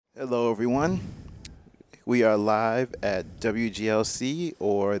Hello, everyone. We are live at WGLC,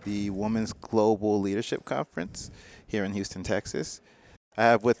 or the Women's Global Leadership Conference here in Houston, Texas. I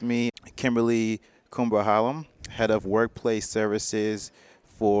have with me Kimberly Coomber-Hallum, Head of Workplace Services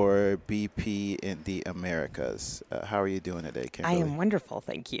for BP in the Americas. How are you doing today, I Kimberly? am wonderful,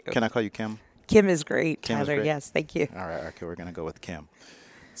 thank you. Can I call you Kim? Kim is great, Kim is Tyler. great. Yes, thank you. All right, okay, we're going to go with Kim.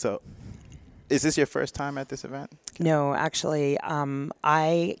 So, is this your first time at this event? No, actually,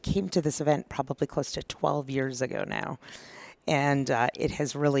 I came to this event probably close to 12 years ago now, and it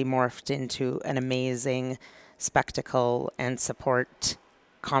has really morphed into an amazing spectacle and support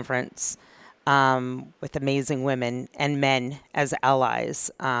conference with amazing women and men as allies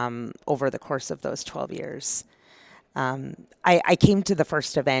over the course of those 12 years. I came to the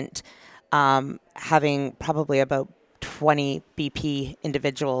first event having probably about 20 BP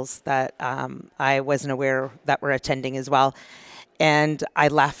individuals that I wasn't aware that were attending as well. And I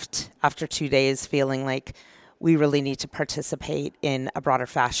left after 2 days feeling like we really need to participate in a broader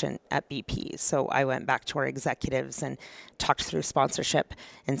fashion at BP. So I went back to our executives and talked through sponsorship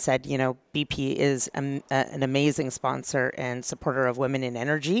and said, BP is an amazing sponsor and supporter of women in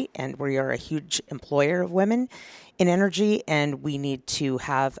energy, and we are a huge employer of women in energy, and we need to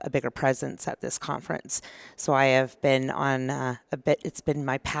have a bigger presence at this conference. So I have been on it's been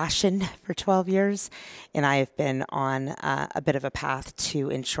my passion for 12 years, and I have been on a bit of a path to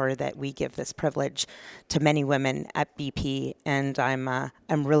ensure that we give this privilege to many women at BP, and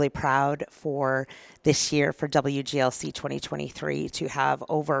I'm really proud for this year for WGLC 2023 to have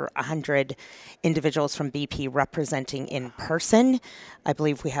over 100 individuals from BP representing in person. I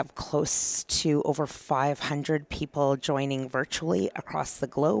believe we have close to over 500 people joining virtually across the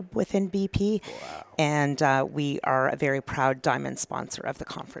globe within BP. Wow. And we are a very proud diamond sponsor of the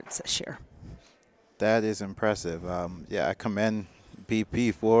conference this year. That is impressive. I commend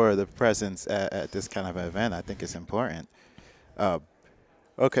BP for the presence at this kind of event. I think it's important.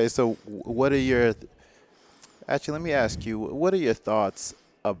 Okay, so what are your actually, let me ask you, what are your thoughts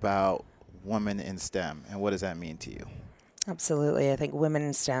about women in STEM, and what does that mean to you? Absolutely. I think women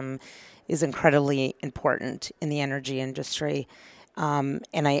in STEM is incredibly important in the energy industry. And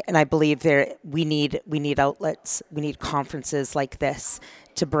I believe we need outlets. We need conferences like this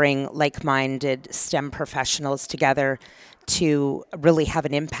to bring like-minded STEM professionals together to really have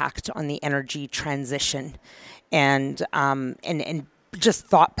an impact on the energy transition, and just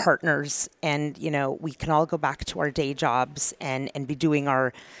thought partners. And we can all go back to our day jobs and be doing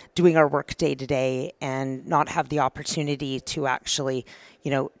our work day to day, and not have the opportunity to actually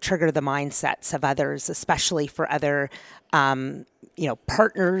trigger the mindsets of others, especially for other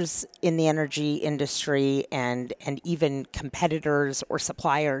partners in the energy industry, and even competitors or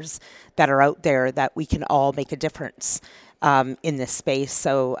suppliers that are out there, that we can all make a difference in this space.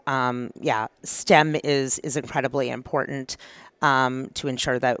 So STEM is incredibly important to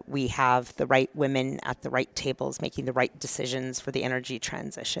ensure that we have the right women at the right tables making the right decisions for the energy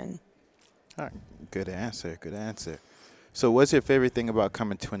transition. All right, good answer, good answer. So what's your favorite thing about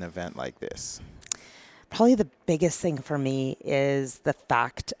coming to an event like this? Probably the biggest thing for me is the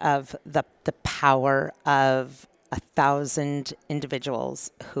fact of the power of 1,000 individuals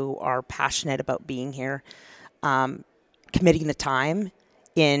who are passionate about being here, committing the time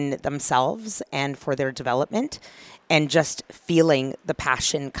in themselves and for their development, and just feeling the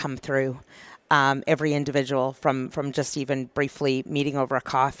passion come through. Every individual, from just even briefly meeting over a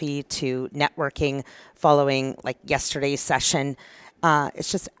coffee to networking following like yesterday's session. It's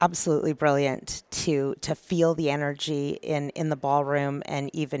just absolutely brilliant to feel the energy in the ballroom and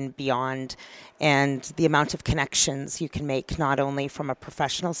even beyond, and the amount of connections you can make, not only from a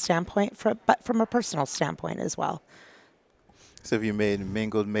professional standpoint, but from a personal standpoint as well. So have you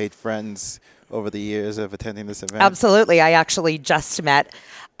made friends over the years of attending this event? Absolutely. I actually just met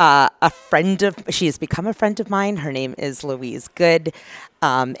she has become a friend of mine. Her name is Louise Good,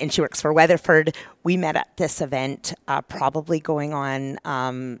 and she works for Weatherford. We met at this event probably going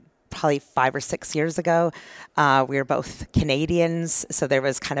on probably 5 or 6 years ago. We were both Canadians, so there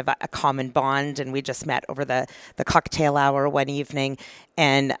was kind of a common bond, and we just met over the cocktail hour one evening,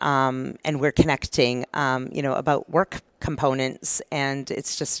 and we're connecting, about work components, and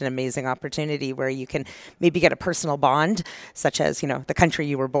it's just an amazing opportunity where you can maybe get a personal bond, such as the country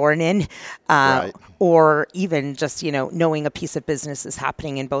you were born in, Right. or even just knowing a piece of business is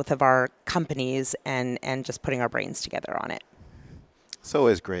happening in both of our companies, and just putting our brains together on it. So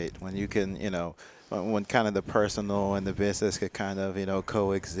it's great when you can, when kind of the personal and the business could kind of,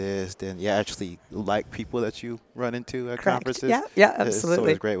 coexist, and you actually like people that you run into at Correct. conferences. Yeah, It's absolutely.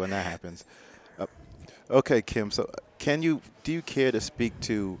 always great when that happens. Okay, Kim, so do you care to speak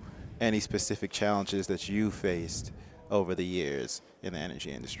to any specific challenges that you faced over the years in the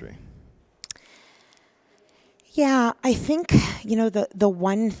energy industry? Yeah, I think, the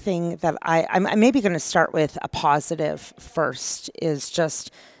one thing that I'm maybe going to start with a positive first is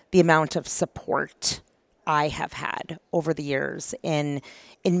just the amount of support I have had over the years in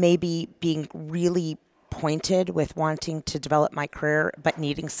maybe being really pointed with wanting to develop my career but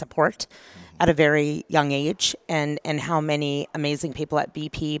needing support at a very young age, and how many amazing people at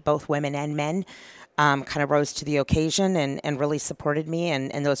BP, both women and men, kind of rose to the occasion and really supported me,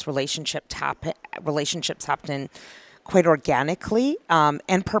 and those relationships happen quite organically,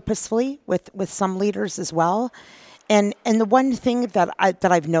 and purposefully with some leaders as well. And the one thing that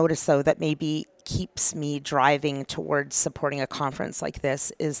I've noticed, though, that maybe keeps me driving towards supporting a conference like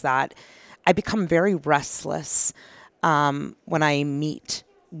this is that I become very restless when I meet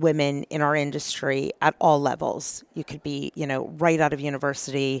women in our industry at all levels. You could be, right out of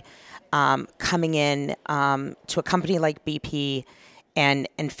university, coming in to a company like BP, and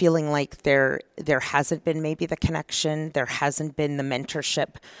feeling like there hasn't been maybe the connection, there hasn't been the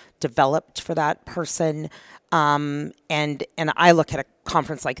mentorship developed for that person. And I look at a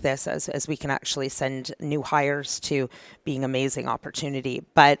conference like this as we can actually send new hires to being amazing opportunity.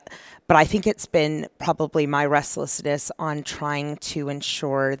 But I think it's been probably my restlessness on trying to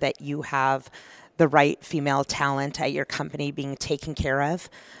ensure that you have the right female talent at your company being taken care of,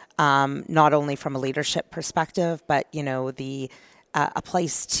 not only from a leadership perspective, but the a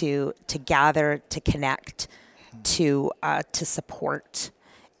place to gather, to connect, to support,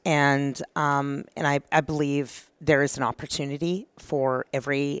 and I believe there is an opportunity for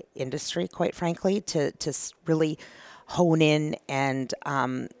every industry, quite frankly, to really hone in and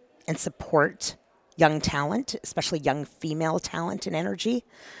support young talent, especially young female talent in energy.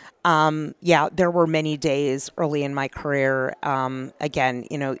 Yeah, there were many days early in my career. Again,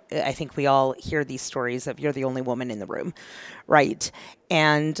 I think we all hear these stories of you're the only woman in the room, right?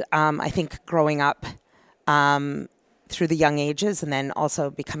 And I think growing up through the young ages and then also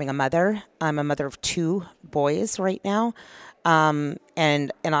becoming a mother, I'm a mother of two boys right now.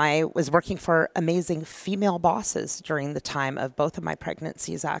 And I was working for amazing female bosses during the time of both of my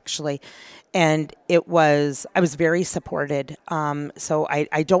pregnancies, actually. And I was very supported. So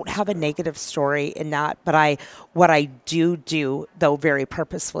I don't have a negative story in that, but what I do, though, very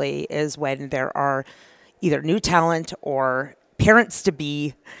purposefully is when there are either new talent or parents to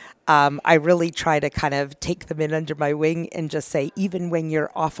be, I really try to kind of take them in under my wing and just say, even when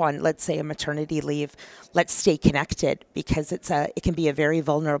you're off on, let's say, a maternity leave, let's stay connected, because it can be a very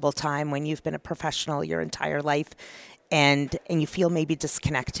vulnerable time when you've been a professional your entire life, and you feel maybe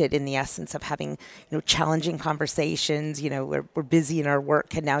disconnected in the essence of having challenging conversations. We're busy in our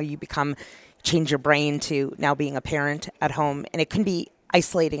work, and now you change your brain to now being a parent at home, and it can be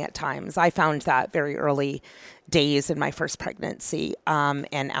isolating at times. I found that very early days in my first pregnancy,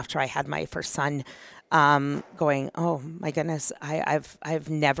 and after I had my first son, going, oh my goodness, I've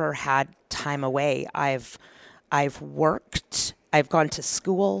never had time away. I've worked, I've gone to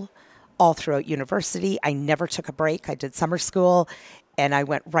school all throughout university. I never took a break. I did summer school, and I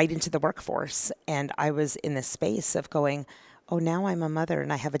went right into the workforce. And I was in this space of going, oh, now I'm a mother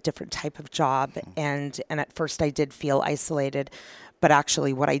and I have a different type of job. And at first I did feel isolated. But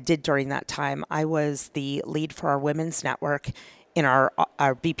actually what I did during that time, I was the lead for our women's network in our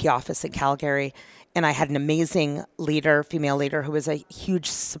BP office in Calgary. And I had an amazing leader, female leader, who was a huge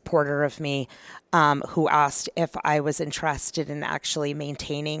supporter of me, who asked if I was interested in actually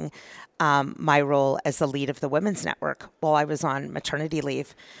maintaining my role as the lead of the women's network while I was on maternity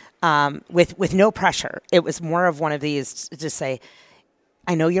leave, with no pressure. It was more of one of these to say,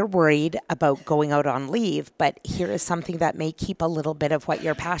 I know you're worried about going out on leave, but here is something that may keep a little bit of what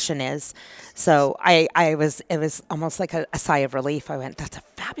your passion is. So it was almost like a sigh of relief. I went, that's a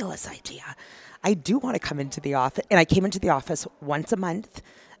fabulous idea. I do want to come into the office. And I came into the office once a month.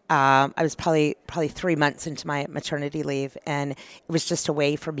 I was probably 3 months into my maternity leave, and it was just a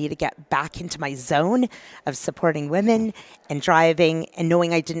way for me to get back into my zone of supporting women and driving, and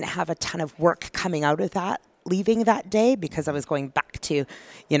knowing I didn't have a ton of work coming out of that, leaving that day, because I was going back to,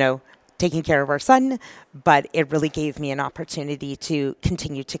 taking care of our son. But it really gave me an opportunity to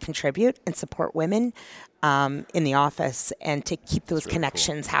continue to contribute and support women in the office, and to keep those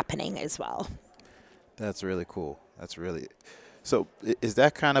connections happening as well. That's really cool. So is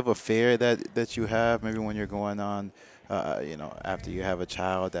that kind of a fear that you have maybe when you're going on, after you have a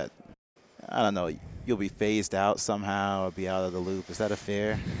child, that, I don't know, you'll be phased out somehow or be out of the loop? Is that a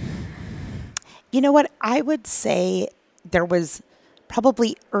fear? You know what? I would say there was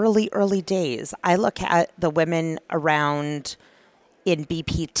probably early days. I look at the women around in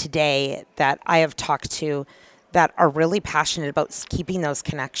BP today that I have talked to that are really passionate about keeping those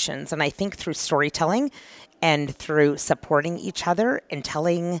connections. And I think through storytelling and through supporting each other and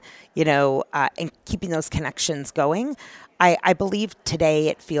telling, and keeping those connections going, I believe today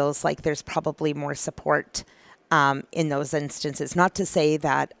it feels like there's probably more support in those instances. Not to say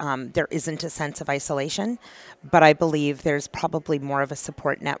that there isn't a sense of isolation, but I believe there's probably more of a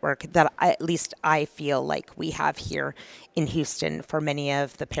support network that at least I feel like we have here in Houston for many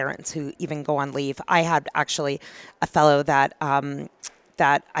of the parents who even go on leave. I had actually a fellow that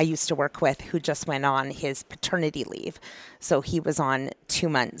I used to work with who just went on his paternity leave. So he was on 2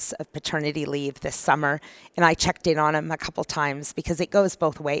 months of paternity leave this summer, and I checked in on him a couple times because it goes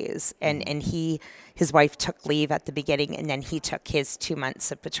both ways. And his wife took leave at the beginning, and then he took his 2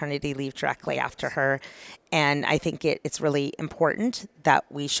 months of paternity leave directly after her. And I think it's really important that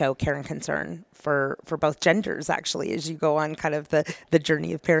we show care and concern for both genders, actually, as you go on kind of the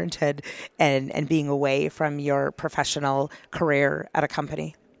journey of parenthood and being away from your professional career at a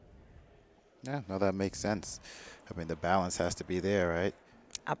company. Yeah, no, that makes sense. I mean, the balance has to be there, right?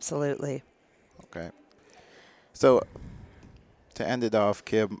 Absolutely. Okay. So to end it off,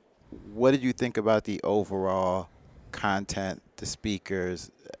 Kim, what did you think about the overall content, the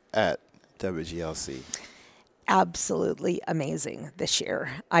speakers at WGLC? Absolutely amazing this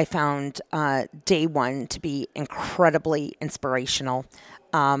year. I found day one to be incredibly inspirational.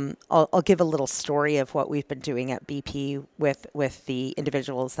 I'll give a little story of what we've been doing at BP with the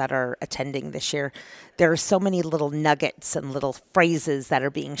individuals that are attending this year. There are so many little nuggets and little phrases that are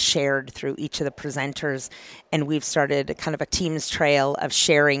being shared through each of the presenters, and we've started kind of a team's trail of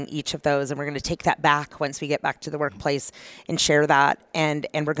sharing each of those, and we're going to take that back once we get back to the workplace and share that. And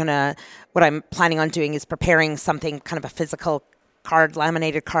we're going to, what I'm planning on doing is preparing something, kind of a physical card,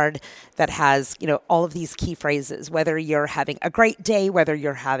 laminated card that has, all of these key phrases, whether you're having a great day, whether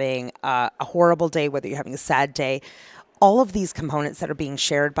you're having a horrible day, whether you're having a sad day, all of these components that are being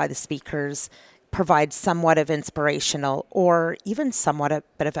shared by the speakers provide somewhat of inspirational or even somewhat a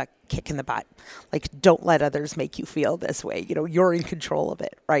bit of a kick in the butt. Like, don't let others make you feel this way. You're in control of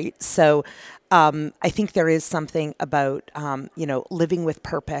it, right? So I think there is something about, living with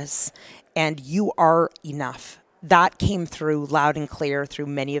purpose, and you are enough. That came through loud and clear through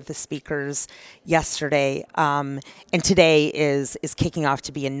many of the speakers yesterday. And today is kicking off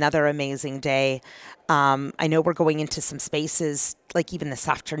to be another amazing day. I know we're going into some spaces, like even this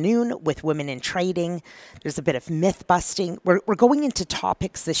afternoon, with women in trading. There's a bit of myth busting. We're going into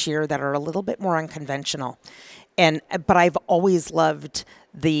topics this year that are a little bit more unconventional. But I've always loved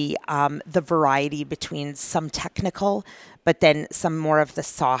the variety between some technical, but then some more of the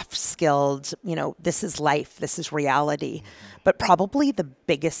soft skilled, this is life, this is reality. But probably the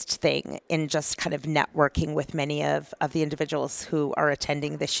biggest thing in just kind of networking with many of the individuals who are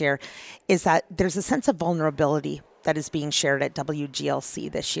attending this year is that there's a sense of vulnerability that is being shared at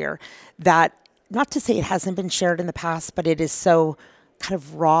WGLC this year. That, not to say it hasn't been shared in the past, but it is so kind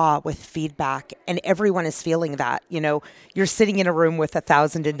of raw with feedback, and everyone is feeling that. You're sitting in a room with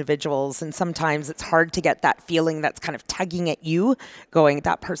 1,000 individuals, and sometimes it's hard to get that feeling that's kind of tugging at you, going,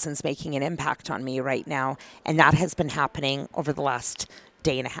 that person's making an impact on me right now. And that has been happening over the last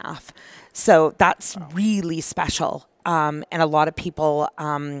day and a half. So that's really special. And a lot of people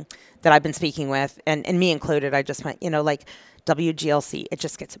that I've been speaking with, and me included, I just went, WGLC, it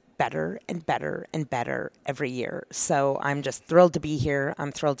just gets better and better and better every year. So I'm just thrilled to be here.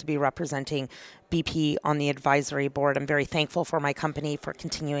 I'm thrilled to be representing BP on the advisory board. I'm very thankful for my company for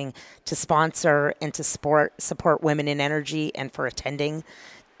continuing to sponsor and to support women in energy and for attending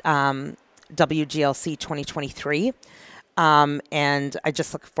WGLC 2023. And I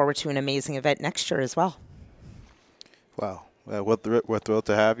just look forward to an amazing event next year as well. Wow. We're thrilled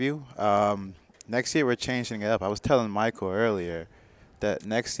to have you. Next year, we're changing it up. I was telling Michael earlier that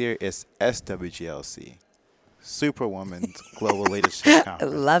next year is SWGLC, Superwoman's Global Leadership Conference.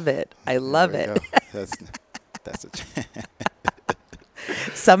 I love it. I love it. That's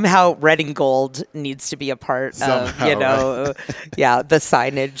Somehow red and gold needs to be a part of, right? The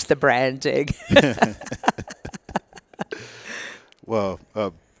signage, the branding. Well,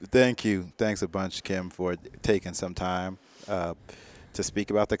 thank you. Thanks a bunch, Kim, for taking some time to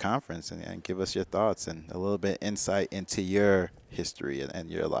speak about the conference and give us your thoughts and a little bit insight into your history and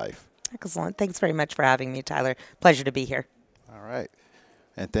your life. Excellent. Thanks very much for having me, Tyler. Pleasure to be here. All right.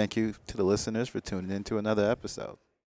 And thank you to the listeners for tuning in to another episode.